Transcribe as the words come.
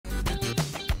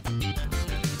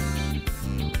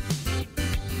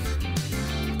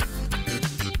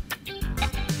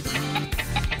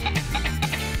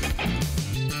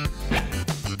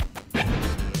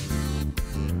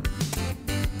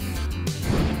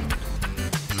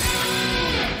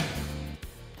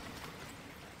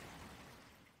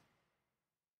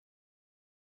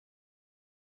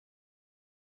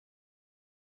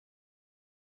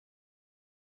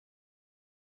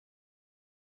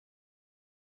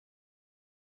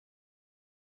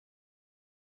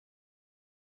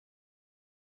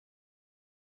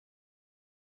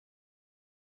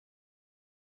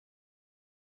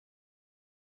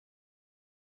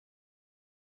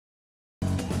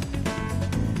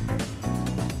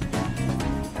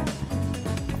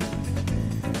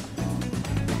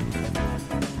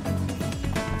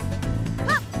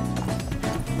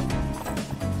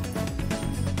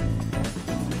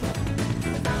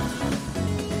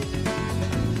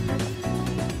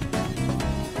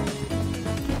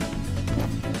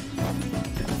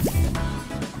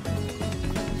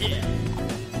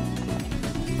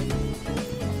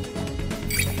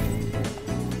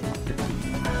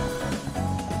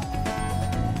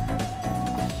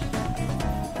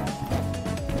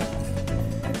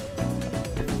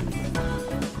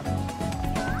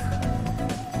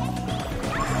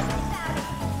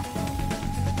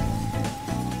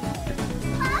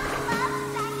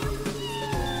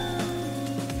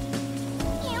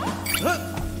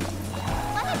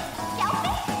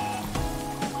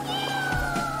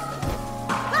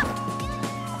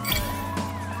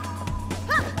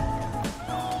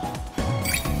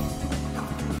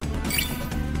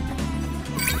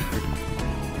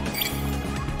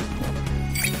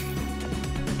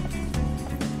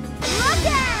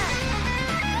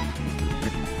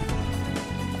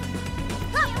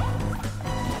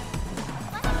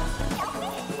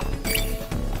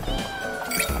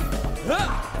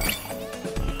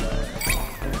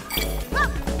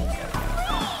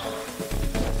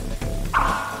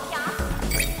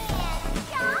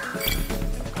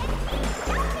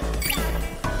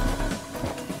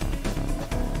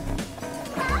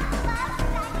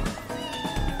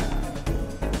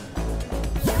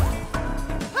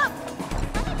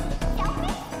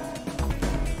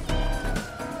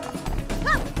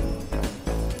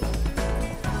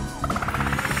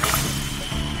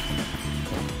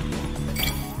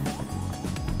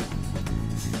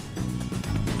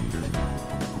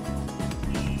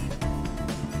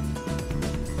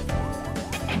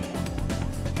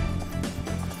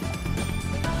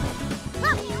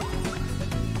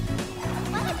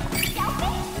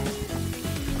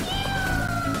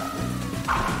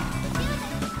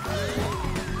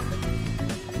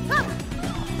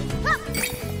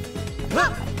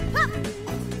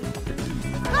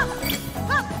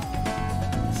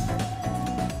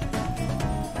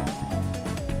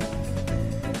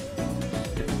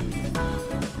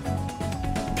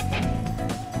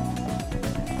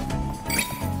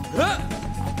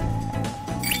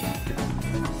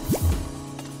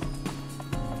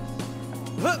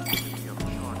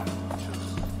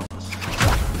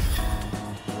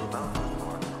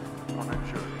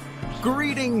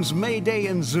Greetings, Mayday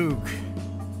and Zook.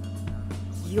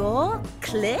 You're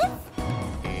Cliff?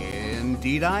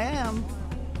 Indeed I am.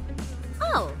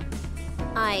 Oh,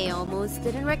 I almost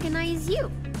didn't recognize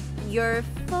you. Your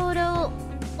photo...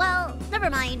 Well, never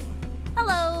mind.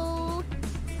 Hello.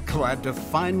 Glad to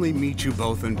finally meet you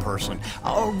both in person.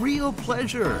 A real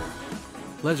pleasure.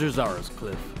 Pleasure's ours,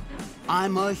 Cliff.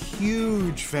 I'm a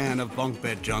huge fan of Bunk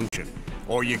Bed Junction.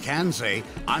 Or you can say,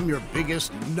 I'm your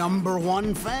biggest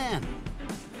 #1 fan.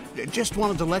 Just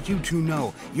wanted to let you two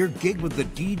know, your gig with the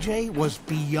DJ was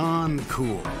beyond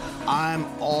cool. I'm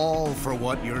all for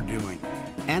what you're doing.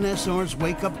 NSR's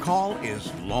wake-up call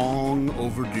is long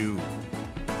overdue.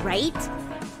 Right?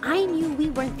 I knew we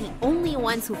weren't the only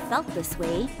ones who felt this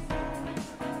way.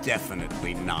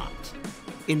 Definitely not.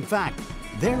 In fact,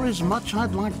 there is much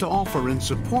I'd like to offer in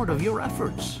support of your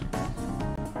efforts.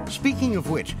 Speaking of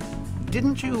which,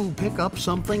 didn't you pick up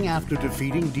something after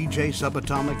defeating DJ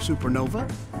Subatomic Supernova?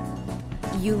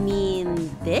 You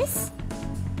mean this?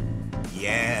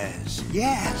 Yes.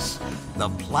 The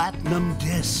Platinum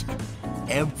Disc.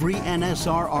 Every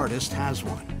NSR artist has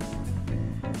one.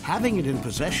 Having it in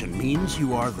possession means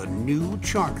you are the new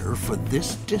charter for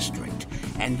this district,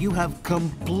 and you have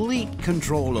complete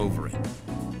control over it.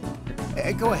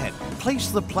 Go ahead, place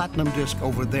the Platinum Disc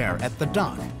over there at the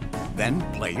dock, then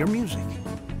play your music.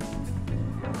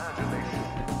 Imagination,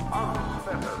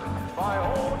 unfettered by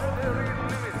ordinary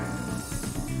limits.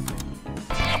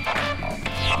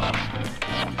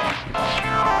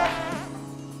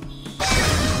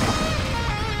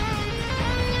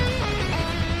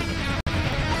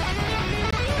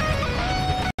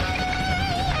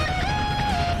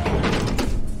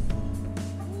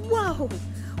 Whoa!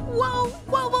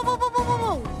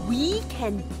 We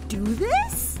can do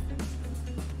this?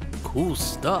 Cool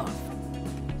stuff.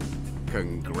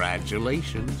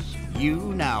 Congratulations.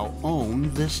 You now own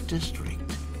this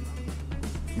district.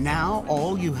 Now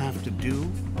all you have to do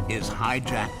is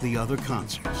hijack the other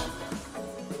concerts.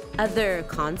 Other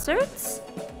concerts?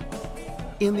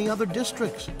 In the other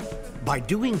districts. By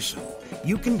doing so,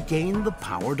 you can gain the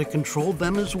power to control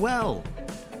them as well.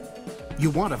 You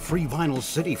want a free vinyl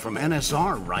city from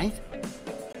NSR, right?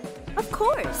 Of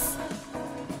course.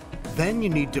 Then you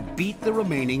need to beat the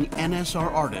remaining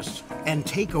NSR artists and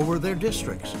take over their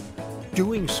districts.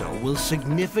 Doing so will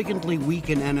significantly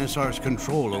weaken NSR's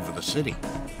control over the city.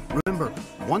 Remember,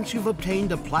 once you've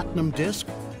obtained a Platinum Disc,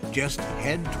 just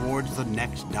head towards the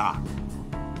next dock.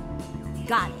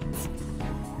 Got it.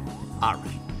 All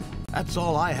right. That's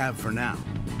all I have for now.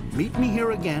 Meet me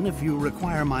here again if you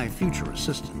require my future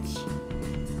assistance.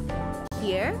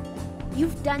 Here?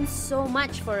 You've done so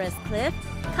much for us, Cliff.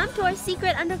 Come to our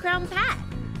secret underground path.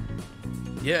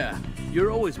 Yeah, you're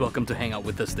always welcome to hang out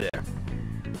with us there.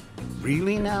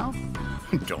 Really now?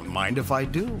 Don't mind if I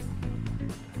do.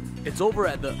 It's over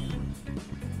at the...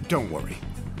 Don't worry.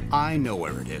 I know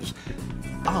where it is.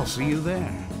 I'll see you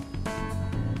there.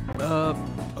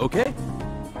 Okay.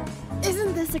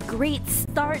 Isn't this a great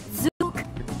start, Zook?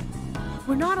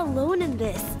 We're not alone in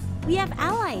this. We have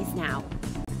allies now.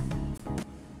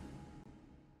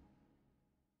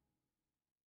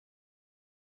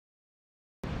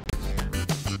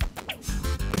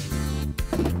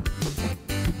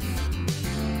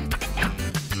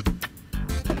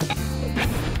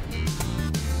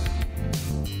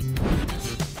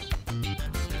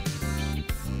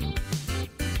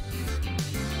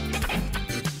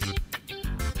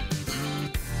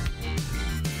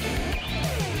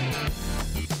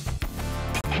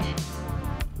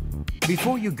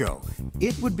 Before you go,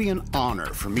 it would be an honor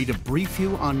for me to brief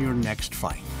you on your next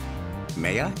fight.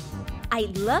 May I?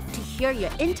 I'd love to hear your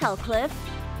intel, Cliff.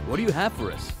 What do you have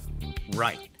for us?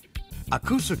 Right.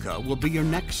 Akusuka will be your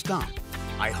next stop.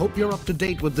 I hope you're up to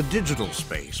date with the digital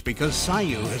space, because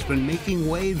Sayu has been making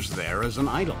waves there as an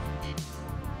idol.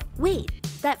 Wait,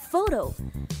 that photo.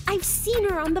 I've seen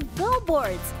her on the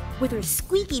billboards with her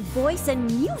squeaky voice and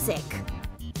music.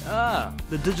 Ah,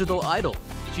 the digital idol.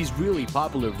 She's really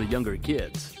popular with the younger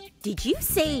kids. Did you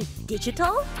say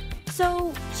digital?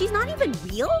 So she's not even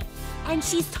real? And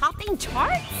she's topping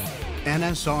charts?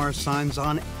 NSR signs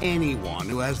on anyone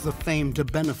who has the fame to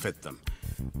benefit them.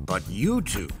 But you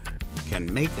two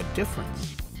can make a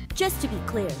difference. Just to be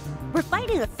clear, we're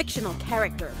fighting a fictional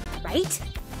character, right?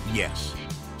 Yes.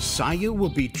 Sayu will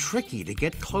be tricky to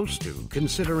get close to,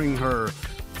 considering her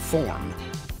form.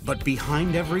 But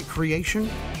behind every creation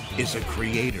is a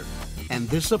creator. And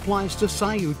this applies to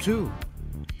Sayu, too.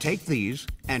 Take these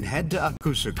and head to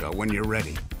Akusuka when you're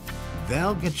ready.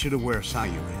 They'll get you to where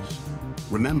Sayu is.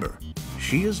 Remember,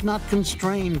 she is not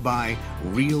constrained by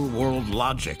real-world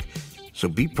logic, so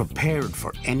be prepared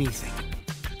for anything.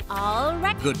 All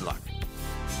right. Good luck.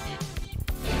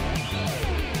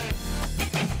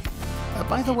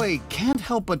 By the way, can't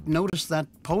help but notice that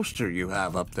poster you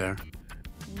have up there.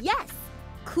 Yes,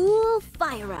 Cool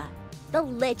Fyra, the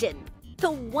legend,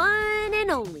 the one and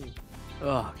only.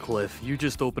 Ah, Cliff, you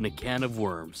just opened a can of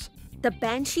worms. The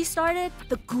band she started,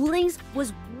 the Ghoulings,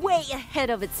 was way ahead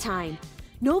of its time.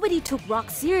 Nobody took rock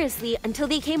seriously until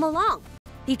they came along.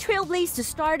 They trailblazed to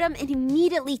stardom and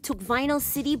immediately took Vinyl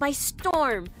City by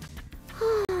storm.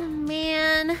 Oh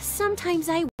man, sometimes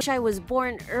I wish I was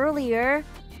born earlier.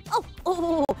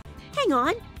 Oh, hang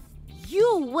on.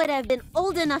 You would have been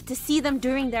old enough to see them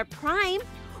during their prime.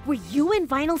 Were you in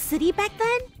Vinyl City back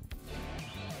then?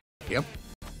 Yep.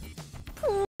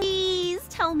 Please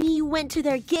tell me you went to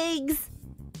their gigs.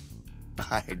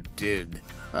 I did.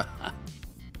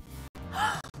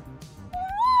 Wow!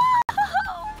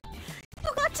 You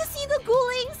got to see the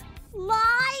Ghoulings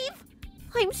live?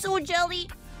 I'm so jelly.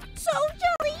 So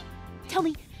jelly. Tell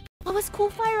me, what was Cool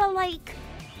Fyra like?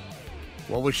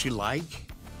 What was she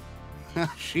like?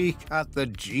 She got the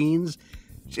jeans.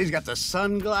 She's got the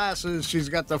sunglasses. She's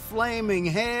got the flaming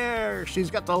hair. She's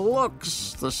got the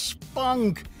looks, the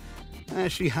spunk.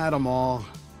 She had them all.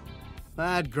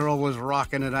 That girl was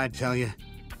rocking it, I tell you.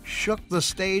 Shook the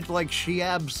stage like she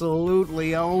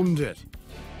absolutely owned it.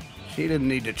 She didn't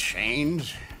need to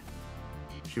change.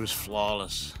 She was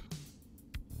flawless.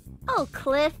 Oh,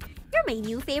 Cliff, you're my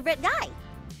new favorite guy.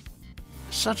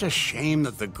 Such a shame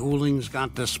that the Ghoulings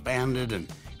got disbanded and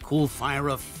Cool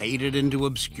Fyra faded into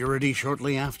obscurity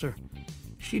shortly after.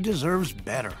 She deserves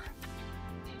better.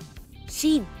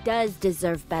 She does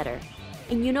deserve better.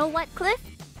 And you know what, Cliff?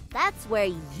 That's where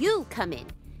you come in.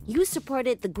 You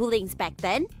supported the Ghoulings back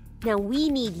then. Now we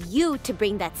need you to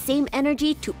bring that same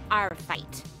energy to our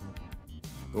fight.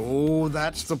 Oh,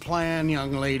 that's the plan,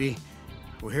 young lady.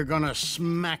 We're gonna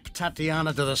smack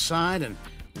Tatiana to the side and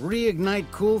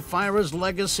reignite Cool Fyra's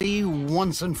legacy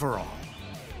once and for all.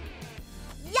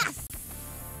 Yes!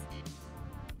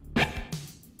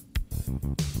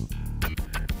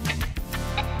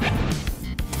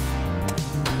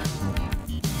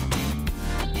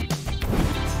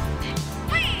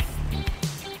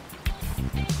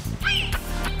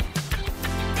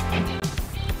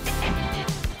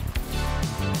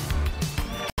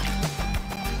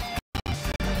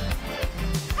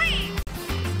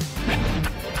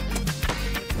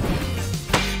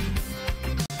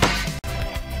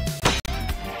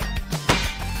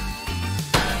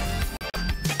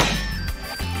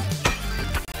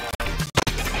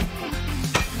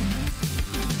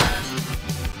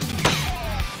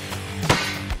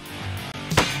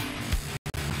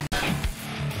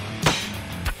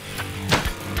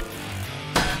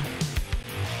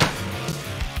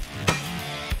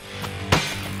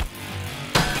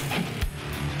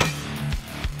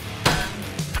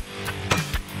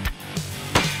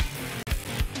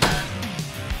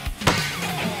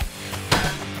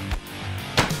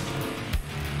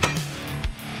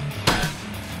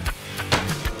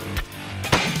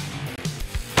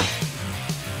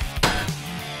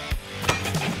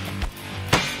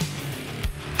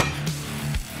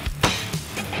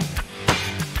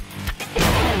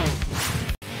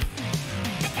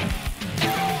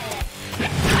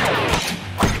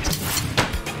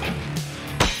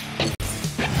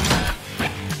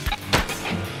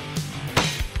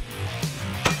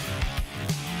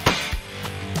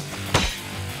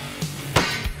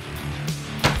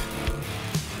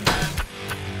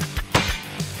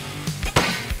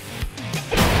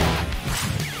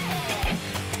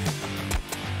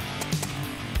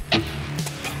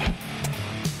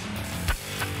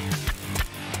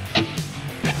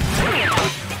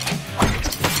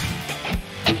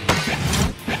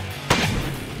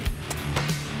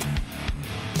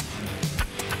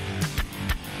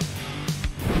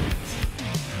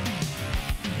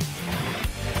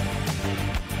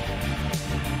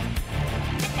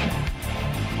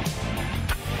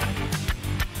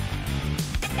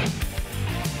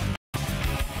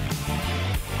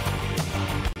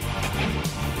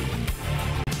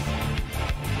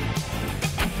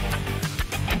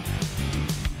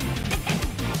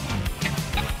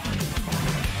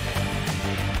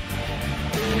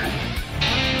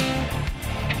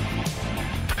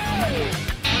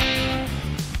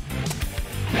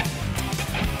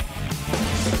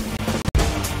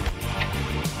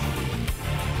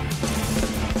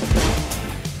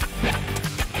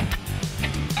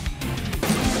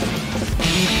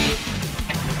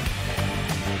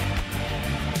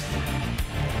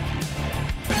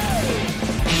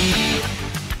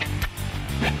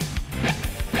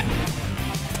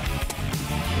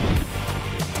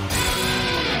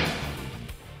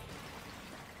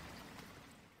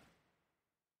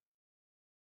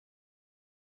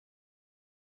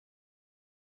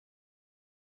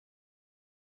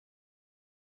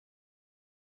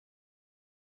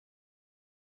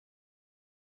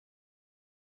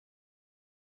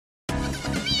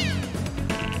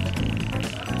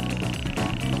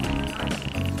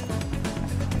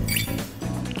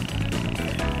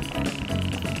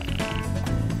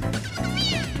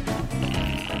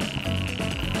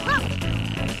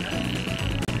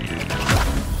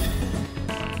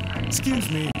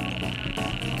 Excuse me.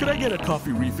 Could I get a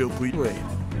coffee refill, please? Wait,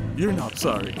 you're not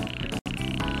sorry.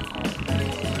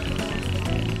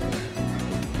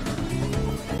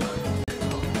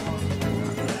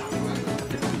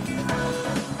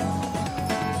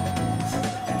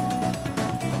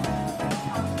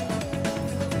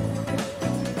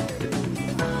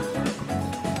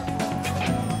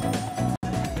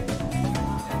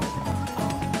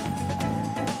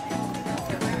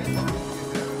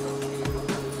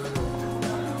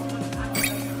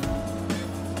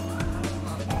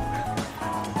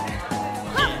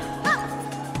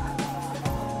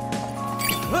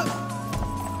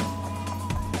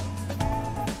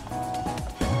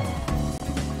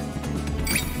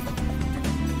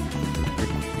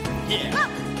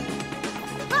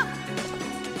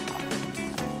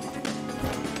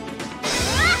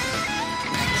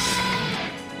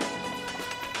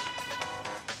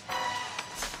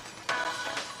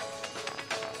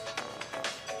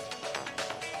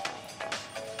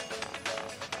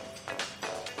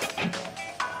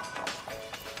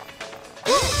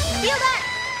 Feel that?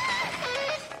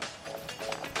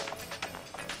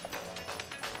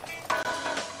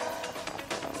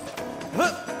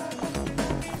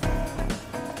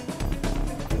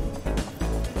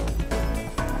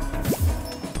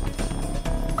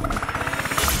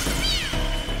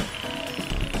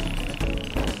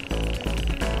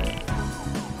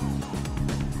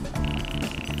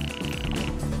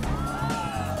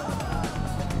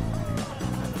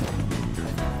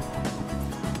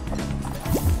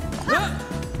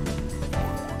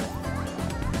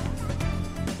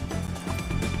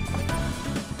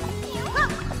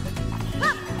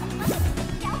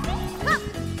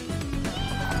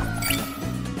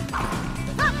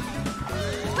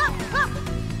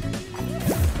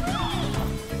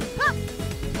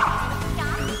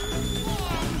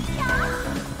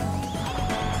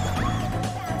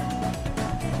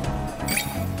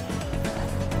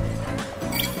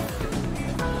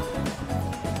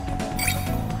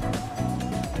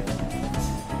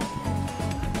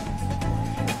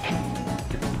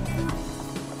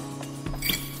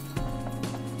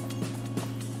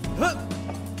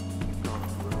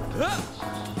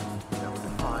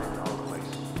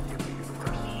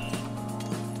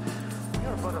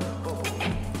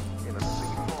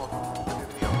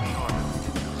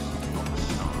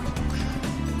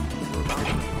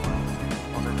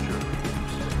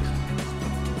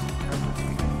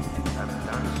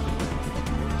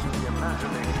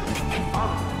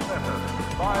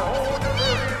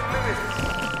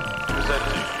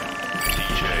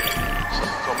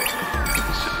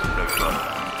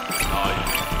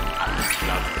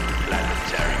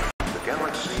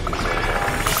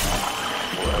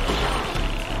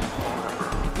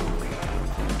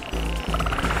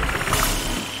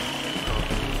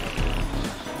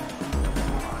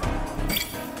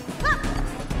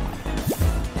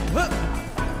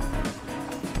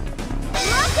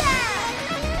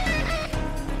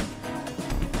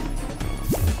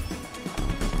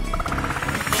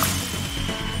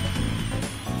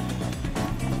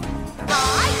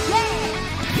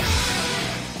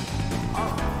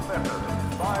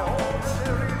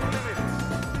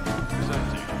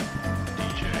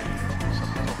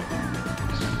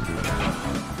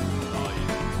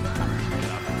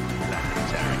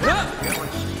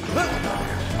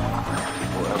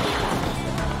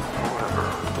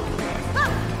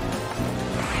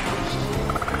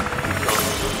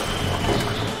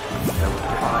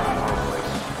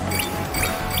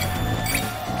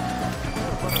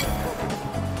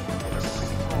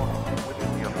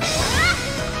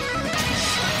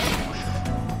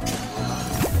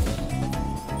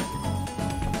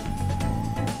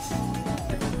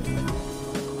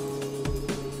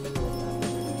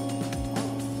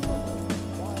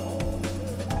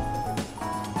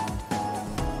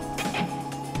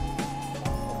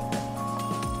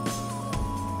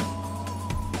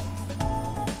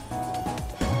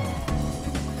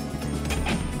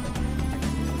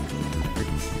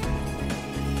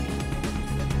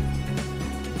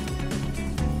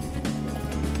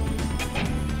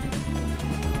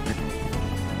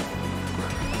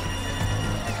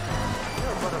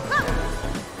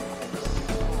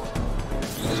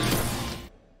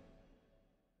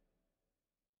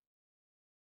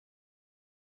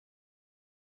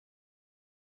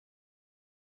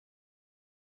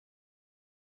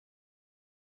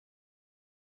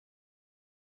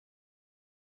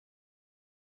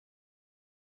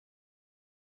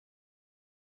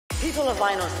 People of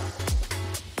Vinyl,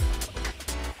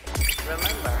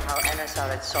 remember how NSR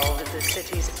had solved the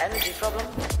city's energy problem?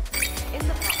 In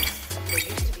the past, there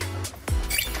used to be...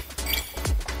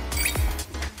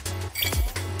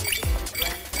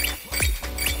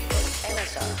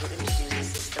 to introduce the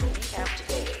system we have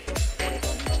today, where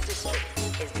each district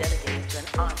is delegated to an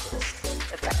artist,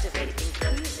 effectively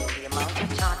increasing the amount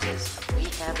of charters we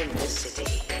have in this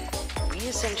city. We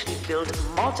essentially build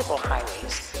multiple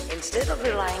highways instead of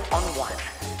relying on one,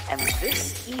 and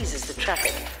this eases the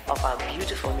traffic of our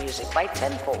beautiful music by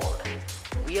tenfold.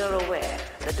 We are aware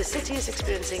that the city is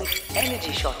experiencing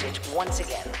energy shortage once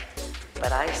again,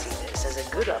 but I see this as a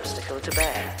good obstacle to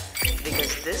bear,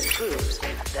 because this proves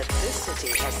that this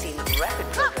city has seen rapid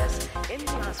progress in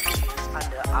the last few years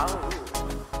under our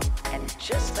rule. And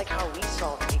just like how we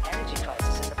solved the energy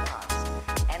crisis in the past,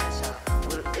 NSR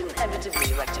will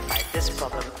inevitably rectify this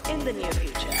problem in the near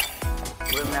future.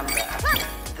 Remember,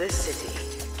 this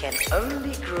city can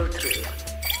only grow through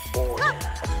order.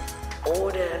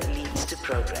 Order leads to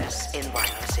progress in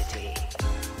Vinyl City.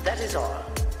 That is all.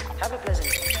 Have a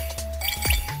pleasant day.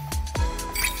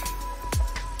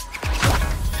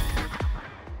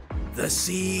 The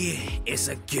sea is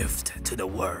a gift to the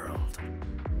world.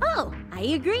 Oh, I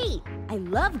agree. I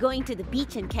love going to the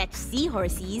beach and catch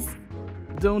seahorses.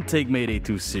 Don't take Mayday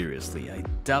too seriously. I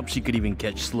doubt she could even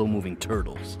catch slow-moving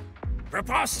turtles.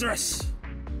 Preposterous!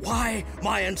 Why,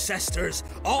 my ancestors,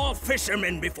 all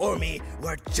fishermen before me,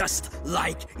 were just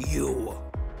like you.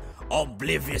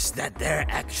 Oblivious that their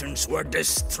actions were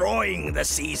destroying the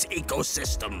sea's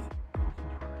ecosystem.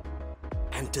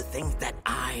 And to think that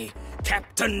I,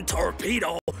 Captain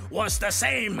Torpedo, was the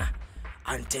same,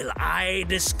 until I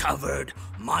discovered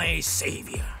my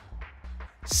savior,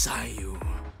 Sayu.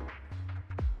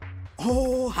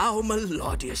 Oh, how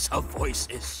melodious her voice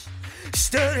is,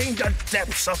 stirring the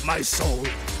depths of my soul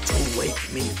to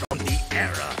wake me from the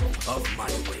error of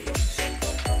my ways.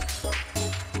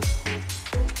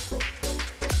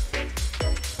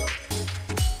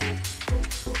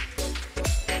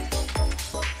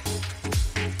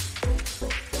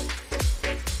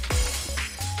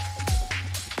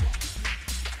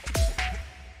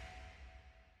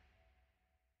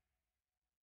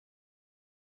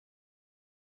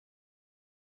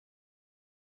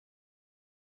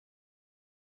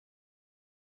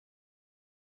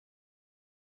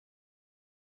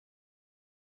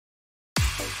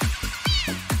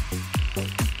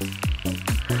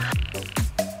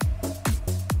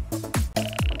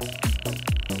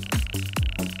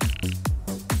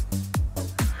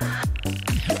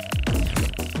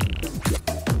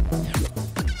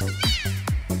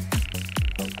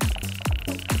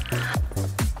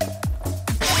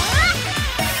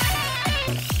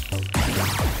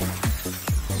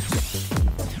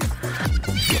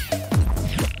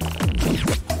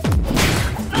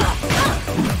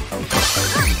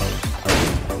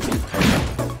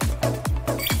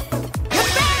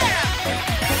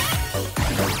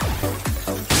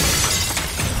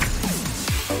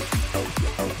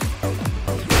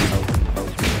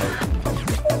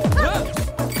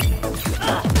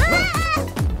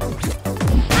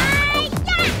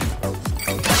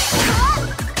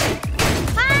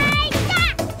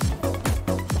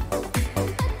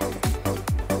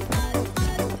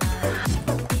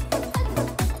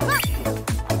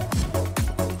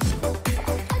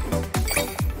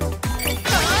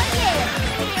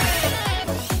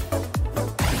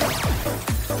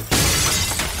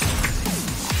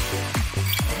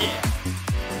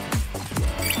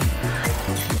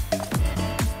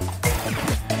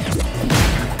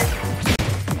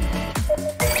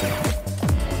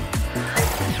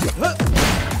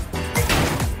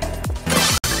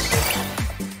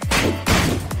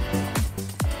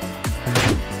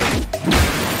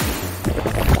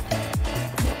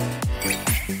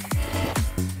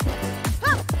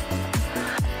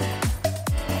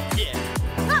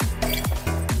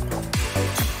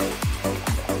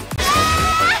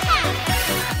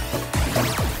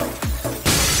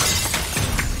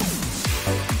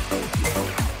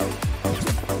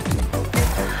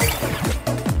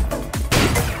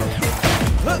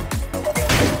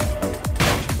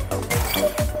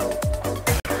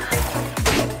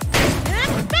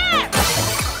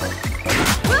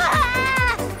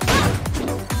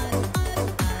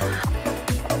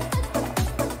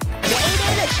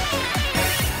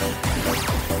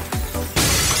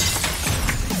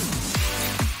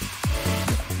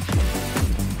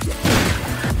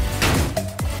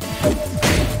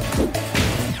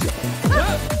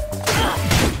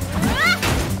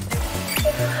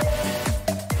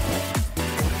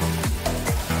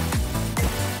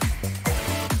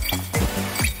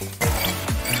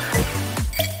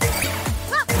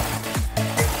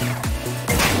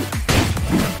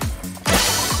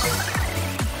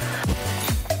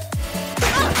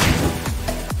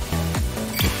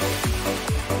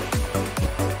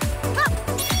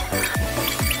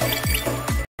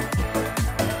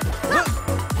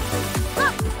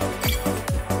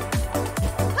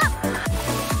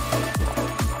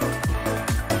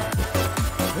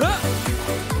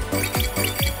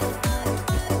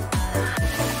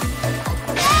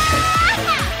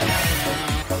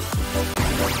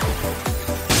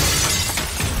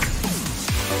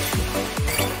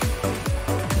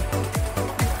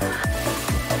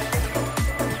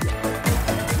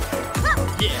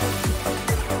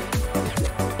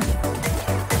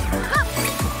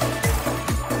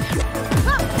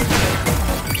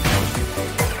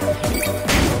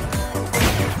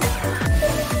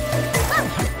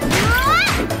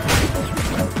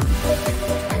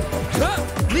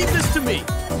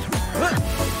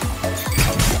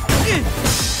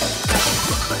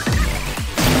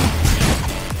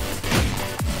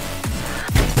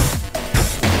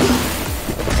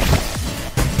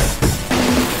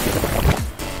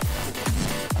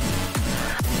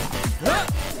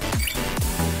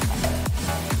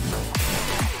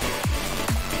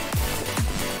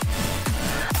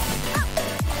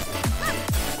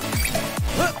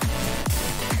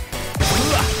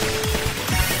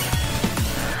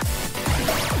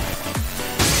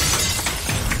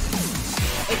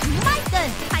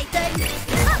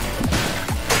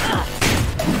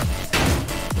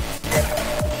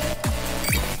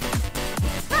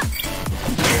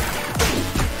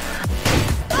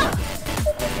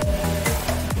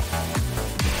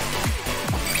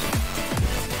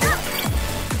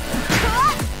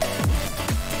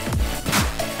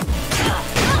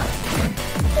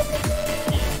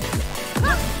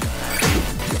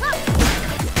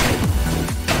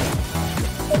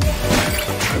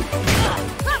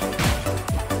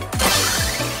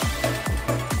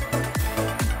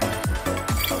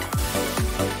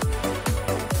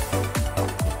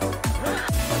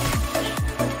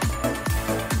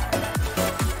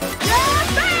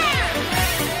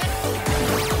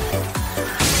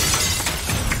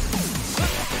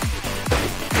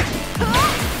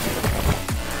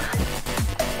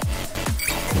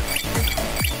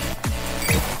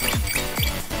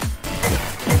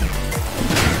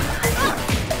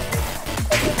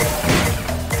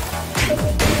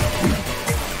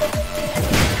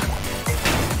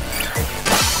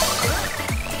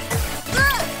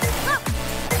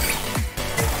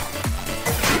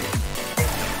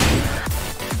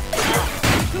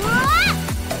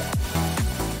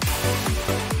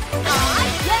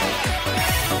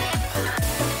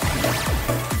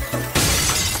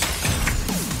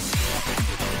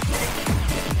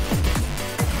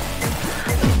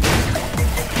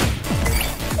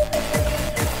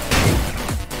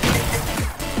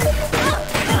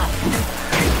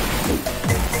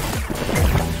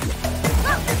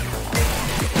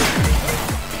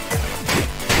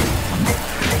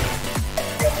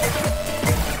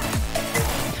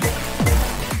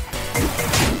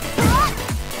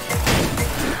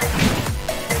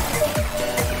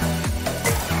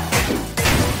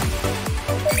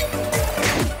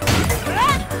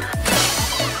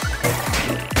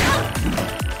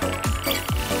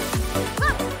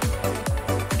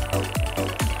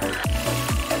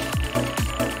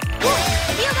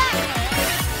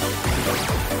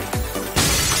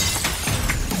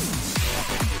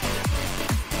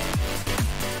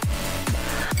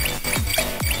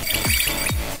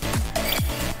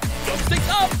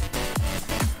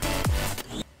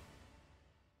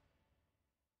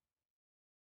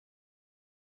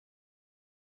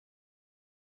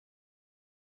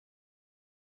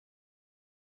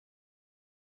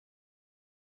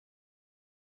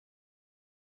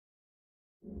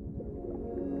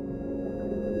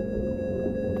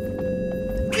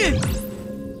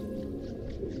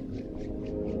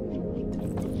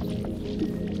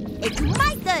 It's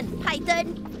my turn, Python.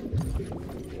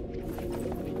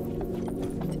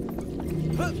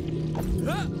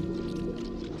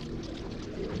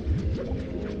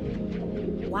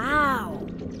 Wow,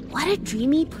 what a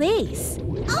dreamy place.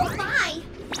 Oh my!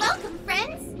 Welcome,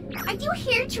 friends! Are you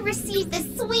here to receive the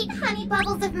sweet honey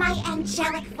bubbles of my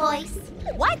angelic voice?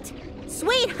 What?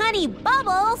 Sweet honey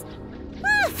bubbles?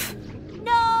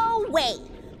 No way.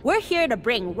 We're here to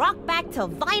bring rock back to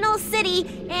Vinyl City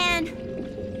and...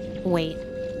 Wait,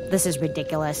 this is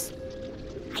ridiculous.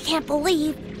 I can't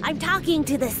believe I'm talking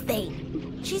to this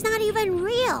thing. She's not even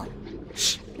real.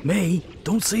 Shh, May,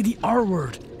 don't say the R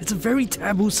word. It's a very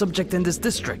taboo subject in this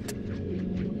district.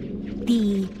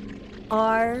 The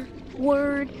R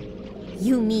word?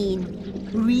 You mean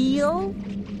real?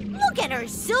 Look at her,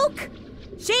 Zook!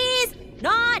 She's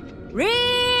not real!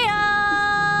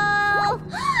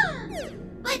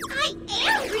 But I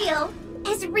am real!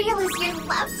 As real as your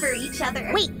love for each other.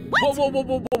 Wait, what?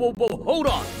 Whoa, hold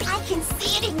on! I can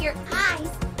see it in your eyes.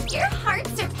 Your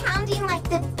hearts are pounding like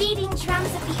the beating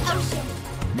drums of the ocean.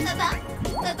 Ba-bum,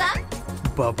 ba-bum.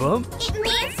 Bubba? It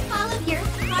means follow your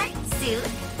heart, Zook.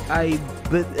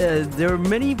 But there are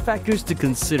many factors to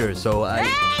consider, so I...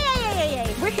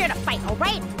 Hey! We're here to fight, all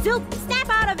right? Zook, snap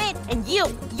out of it, and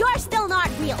you're still not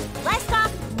real. Let's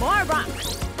talk more rock.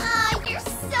 You're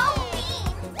so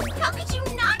mean. How could you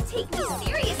not take me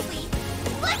seriously?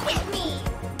 Look at me.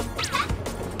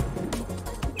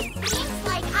 Seems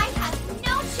like I have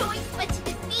no choice but to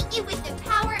defeat you with the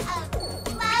power of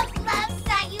love,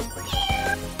 Sayu.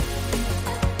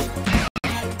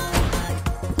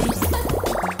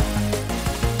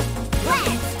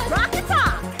 Let's rock the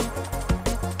talk.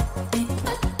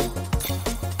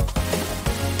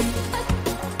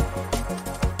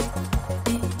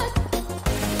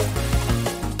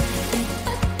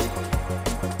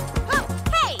 Oh,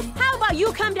 hey, how about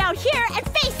you come down here and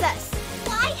face us?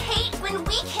 I hate when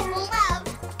we can love.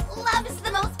 Love is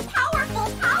the most powerful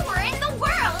power in the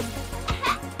world.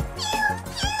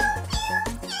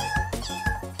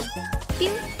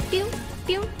 Pew, pew,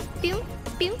 pew, pew,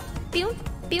 pew, pew,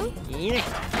 pew.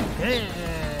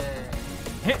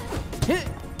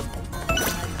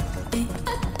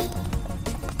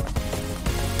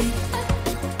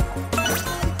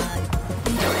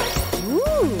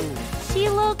 Ooh, she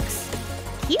looks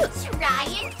cute. Try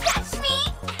and touch me.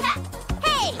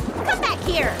 Hey, come back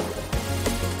here.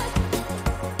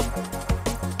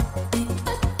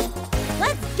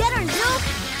 Let's get her, Zook.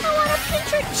 I want to pinch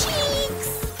her cheeks.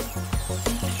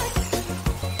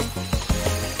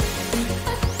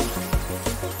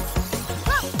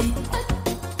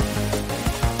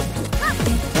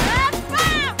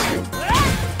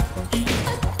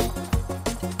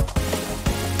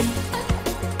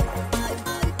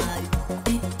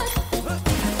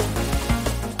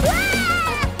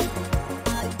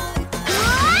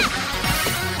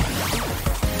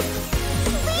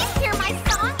 Please hear my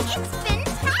song. It's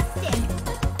fantastic.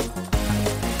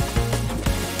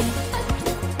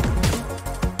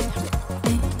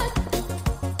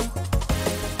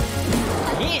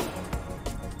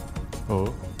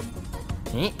 Oh.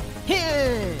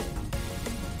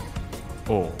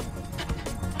 Oh.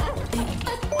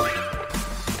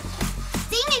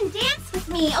 Sing and dance with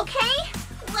me, okay?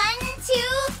 1, 2,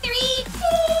 3,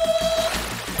 peace!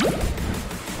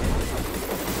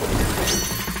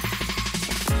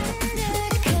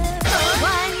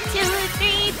 One, two,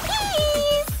 three,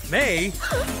 peace. May?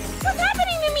 What's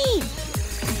happening to me?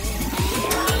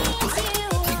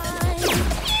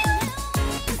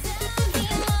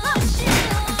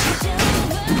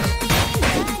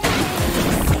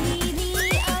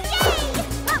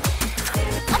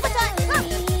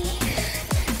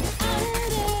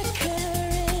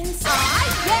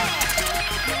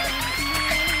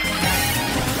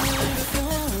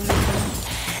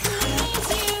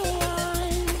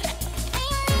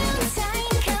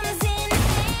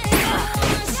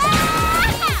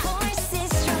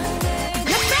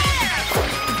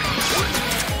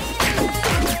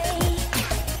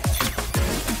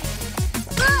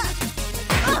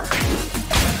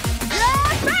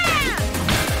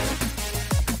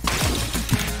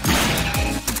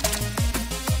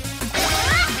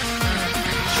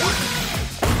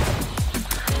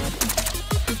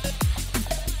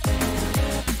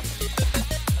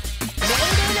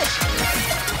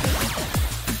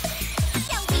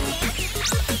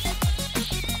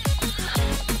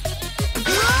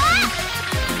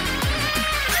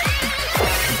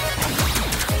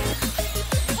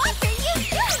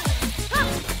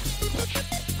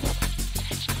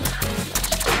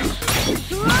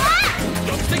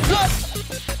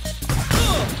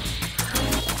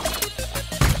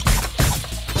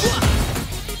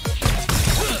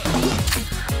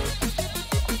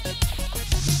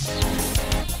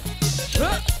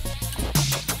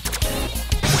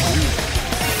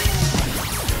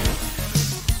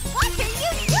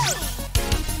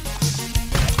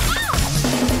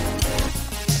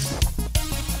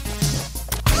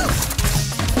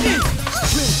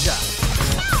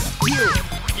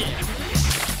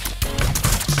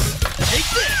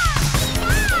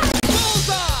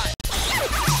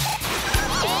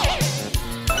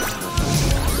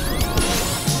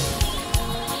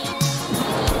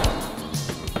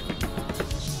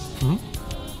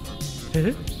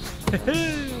 I'm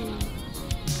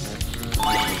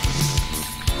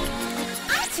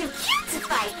too cute to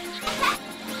fight.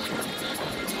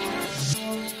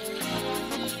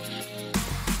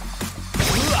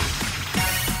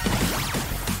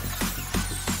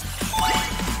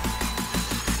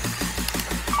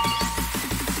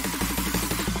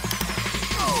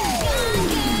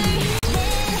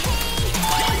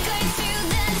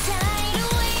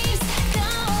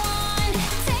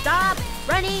 Stop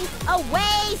running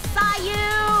away,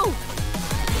 Sayu!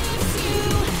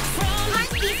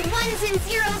 Aren't these ones and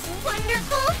zeros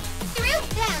wonderful? Through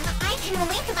them, I can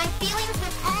link my feelings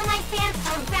with all my fans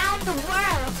around the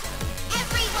world.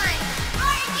 Everyone,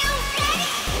 are you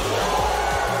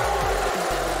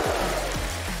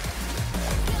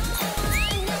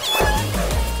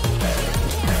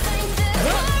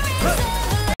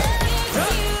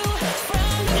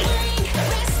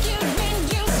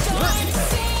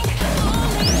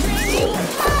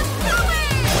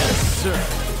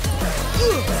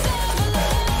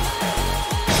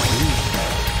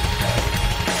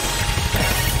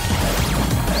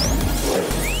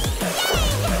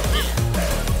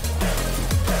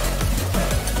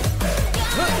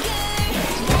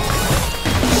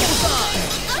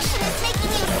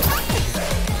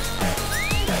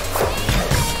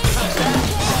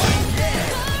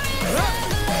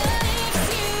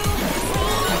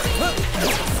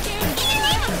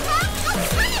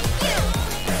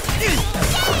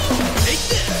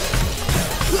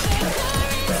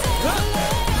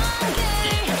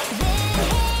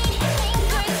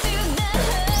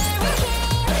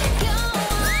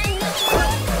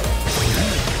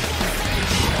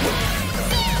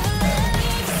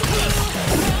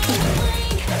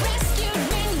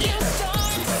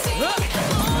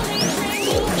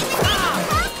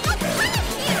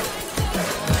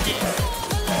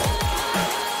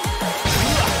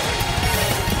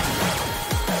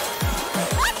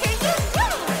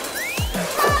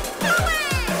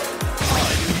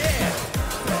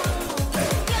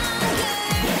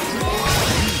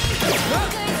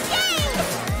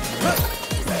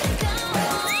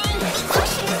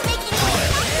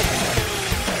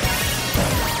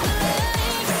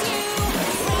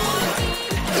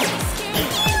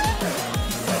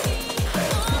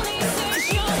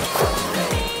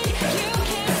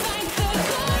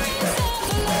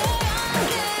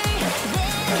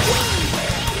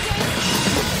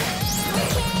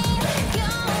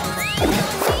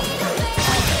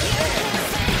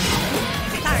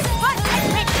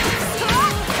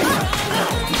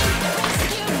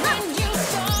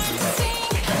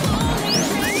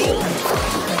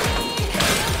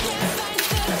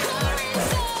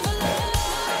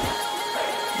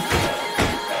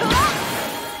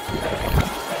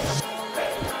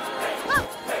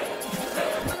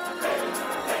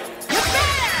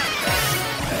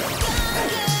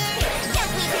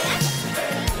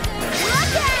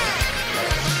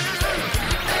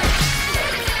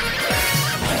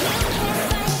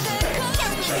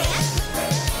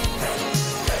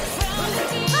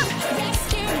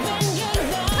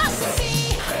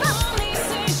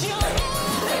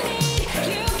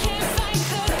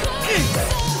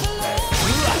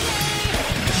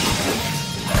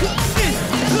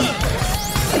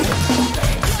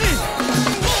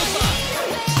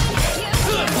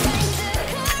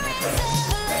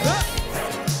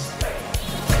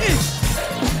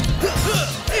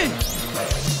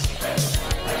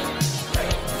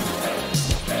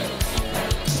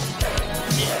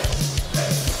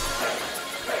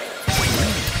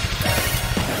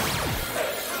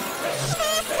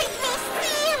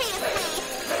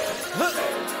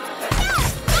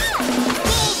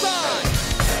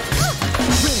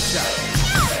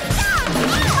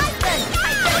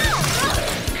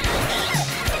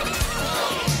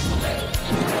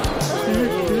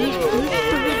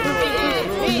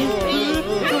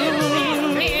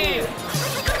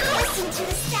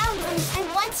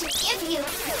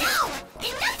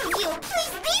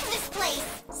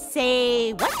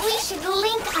Say what? We should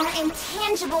link our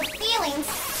intangible feelings.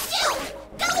 Shoo!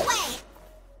 Go away!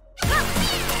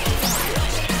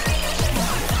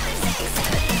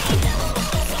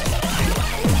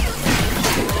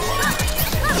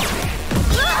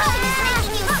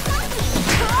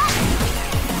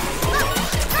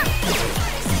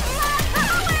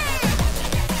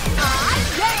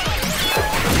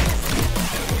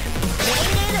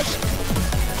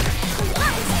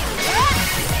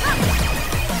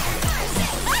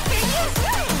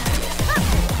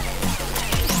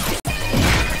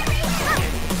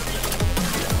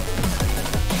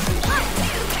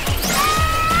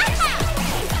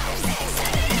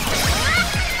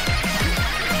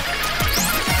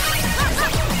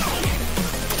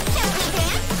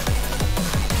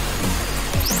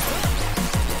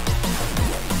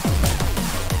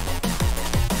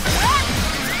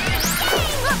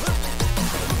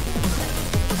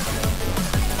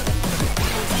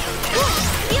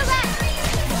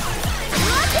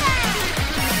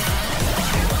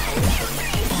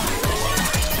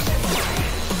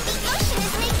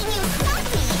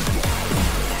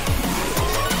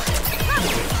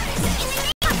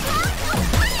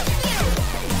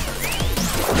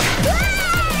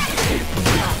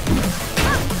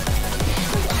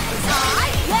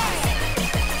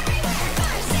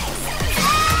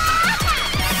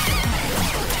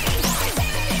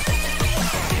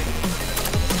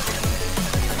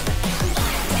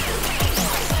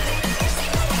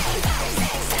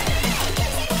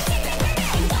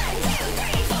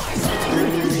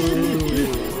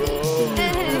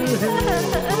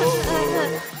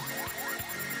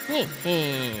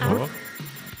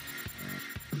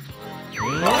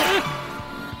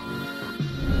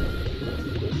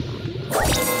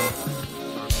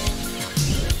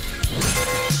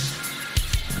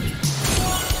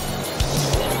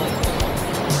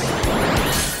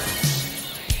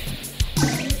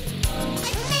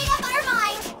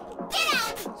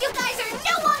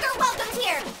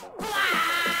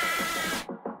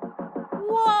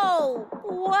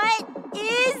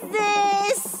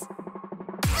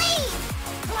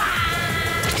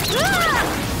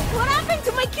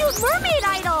 mermaid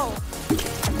idol!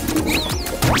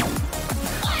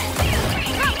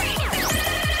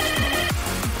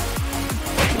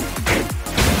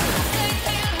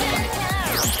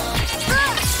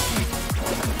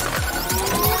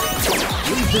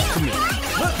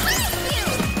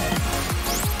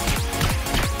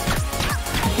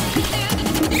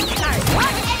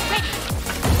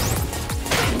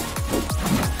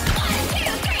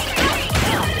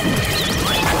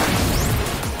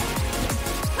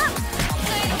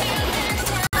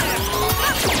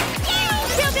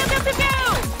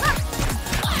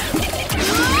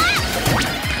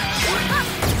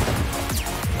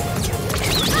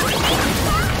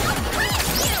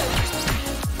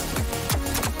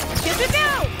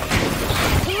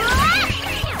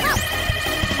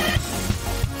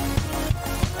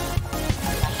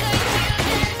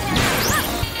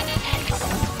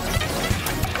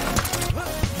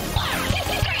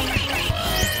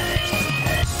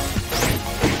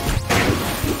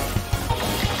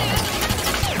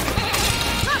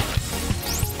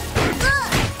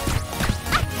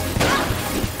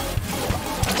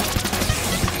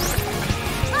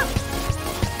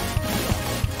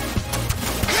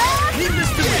 Leave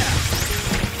this to me.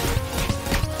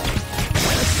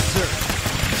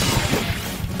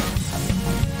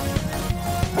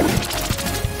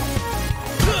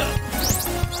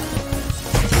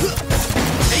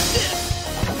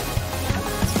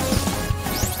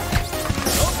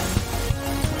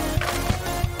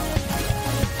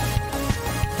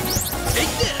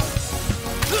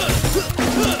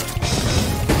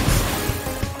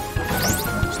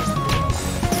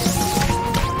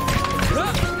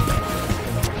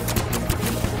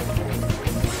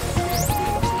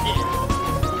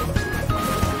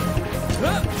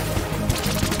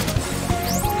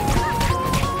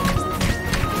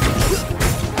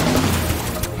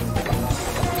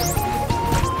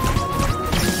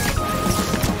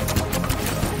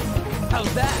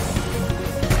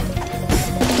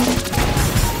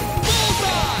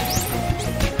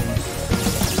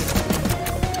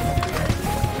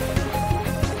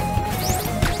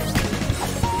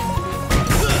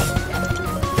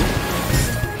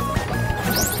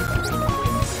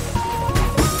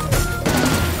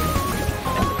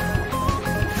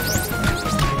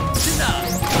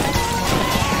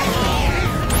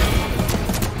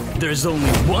 There's only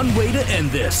one way to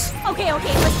end this. Okay,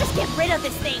 let's just get rid of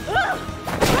this thing.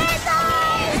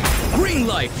 Green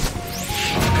light!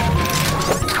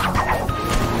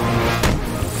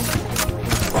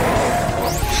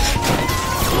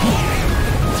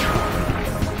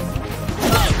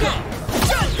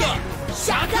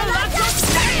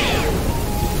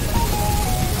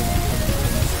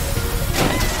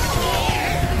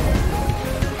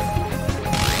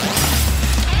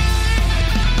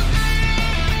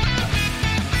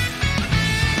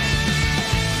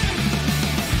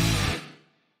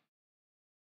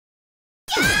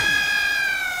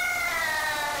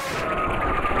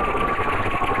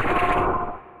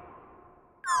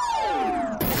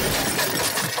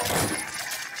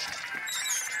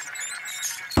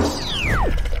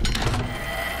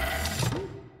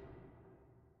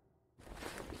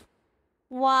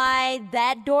 Why,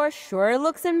 that door sure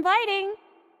looks inviting.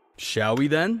 Shall we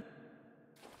then?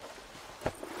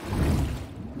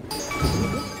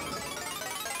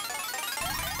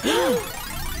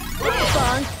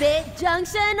 Bunk Fit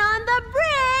Junction on the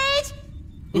bridge!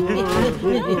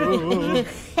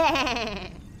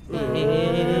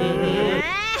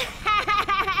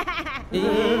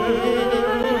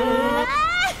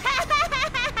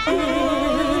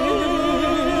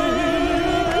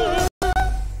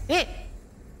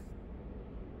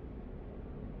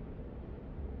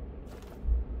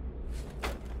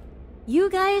 You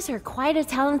guys are quite a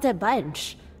talented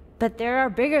bunch, but there are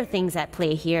bigger things at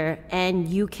play here, and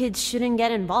you kids shouldn't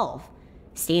get involved.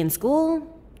 Stay in school,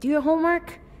 do your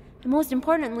homework, and most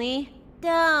importantly,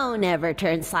 don't ever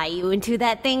turn Sayu into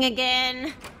that thing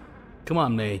again. Come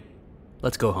on, May.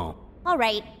 Let's go home. All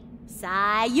right,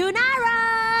 sayonara!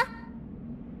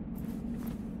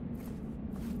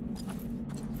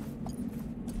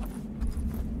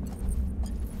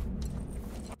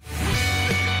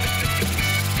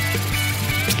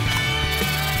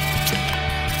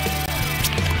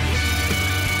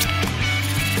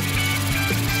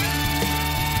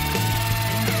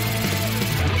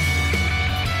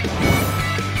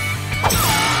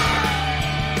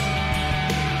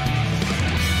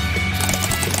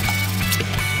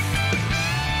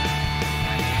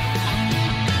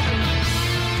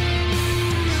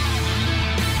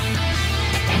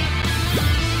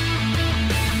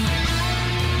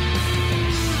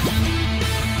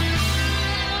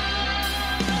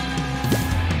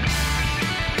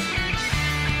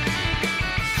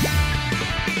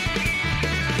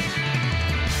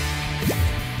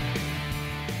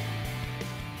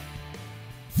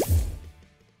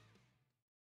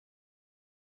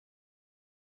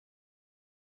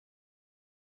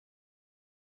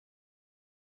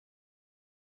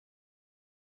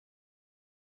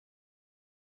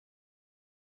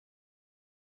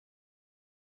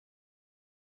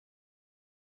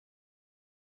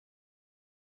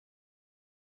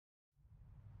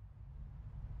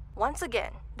 Once again,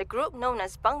 the group known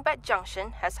as Bungbet Junction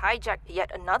has hijacked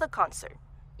yet another concert.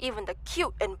 Even the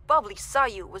cute and bubbly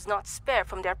Sayu was not spared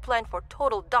from their plan for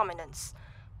total dominance.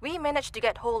 We managed to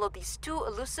get hold of these two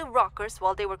elusive rockers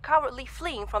while they were cowardly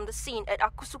fleeing from the scene at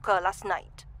Akusuka last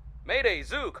night. Mayday,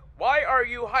 Zook! Why are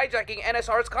you hijacking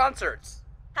NSR's concerts?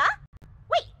 Huh?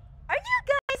 Wait, are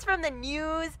you guys from the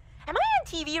news? Am I on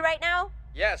TV right now?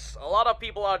 Yes, a lot of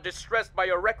people are distressed by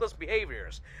your reckless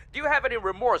behaviors. Do you have any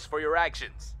remorse for your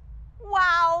actions?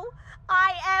 Wow,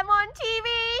 I am on TV!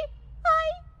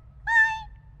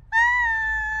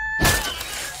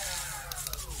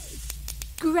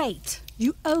 Great.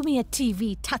 You owe me a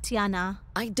TV, Tatiana.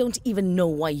 I don't even know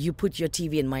why you put your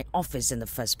TV in my office in the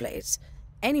first place.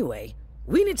 Anyway,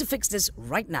 we need to fix this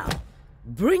right now.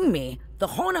 Bring me the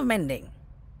Horn of Mending.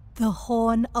 The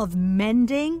Horn of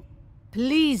Mending?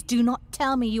 Please do not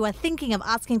tell me you are thinking of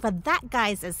asking for that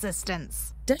guy's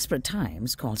assistance. Desperate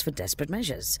times calls for desperate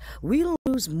measures. We'll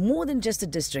lose more than just a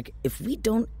district if we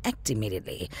don't act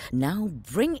immediately. Now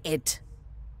bring it.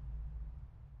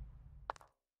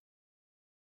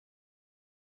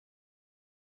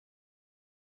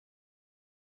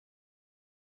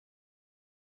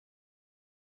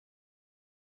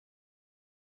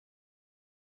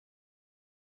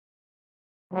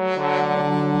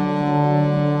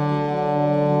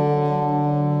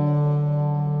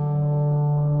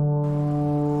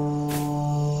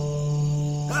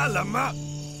 Alamak,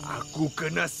 aku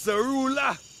kena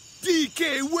serulah.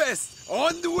 DK West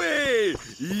on the way.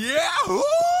 Yahoo!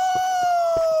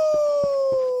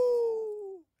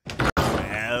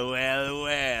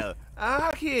 Well.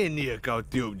 Akhirnya kau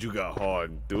tiup juga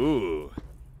horn tu.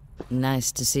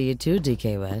 Nice to see you too,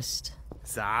 DK West.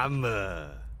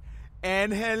 Sama.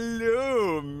 And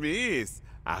hello, miss.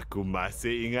 Aku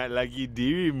masih ingat lagi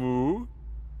dirimu.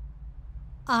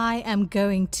 I am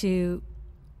going to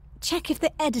check if the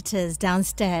editors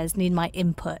downstairs need my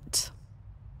input.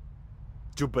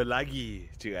 Jumpa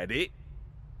lagi, cik adik.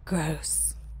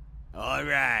 Gross.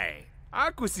 Alright.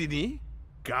 Aku sini.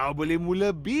 Kau boleh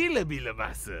mula bila-bila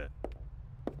masa.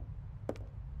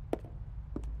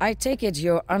 I take it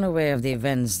you're unaware of the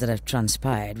events that have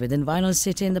transpired within Vinyl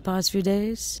City in the past few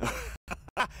days?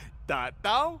 Tak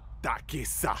tahu, tak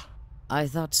kisah. I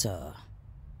thought so.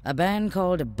 A band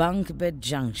called Bungbet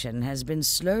Junction has been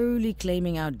slowly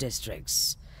claiming our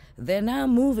districts. They're now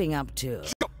moving up to...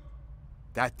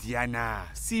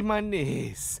 Tatiana, si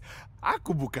manis.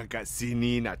 Aku bukan kat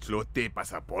sini nak celoteh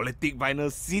pasal politik Vinyl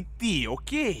City,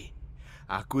 okey?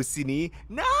 Aku sini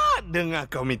nak dengar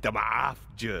kau minta maaf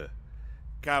je.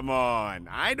 Come on,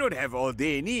 I don't have all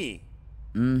day ni.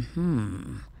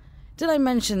 Did I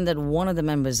mention that one of the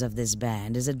members of this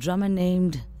band is a drummer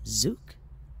named Zook?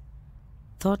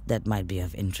 Thought that might be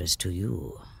of interest to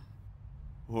you.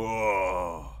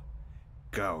 Oh,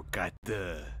 kau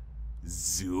kata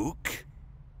Zook?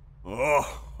 Oh,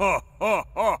 ho, ho,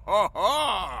 ho, ho,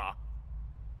 ho.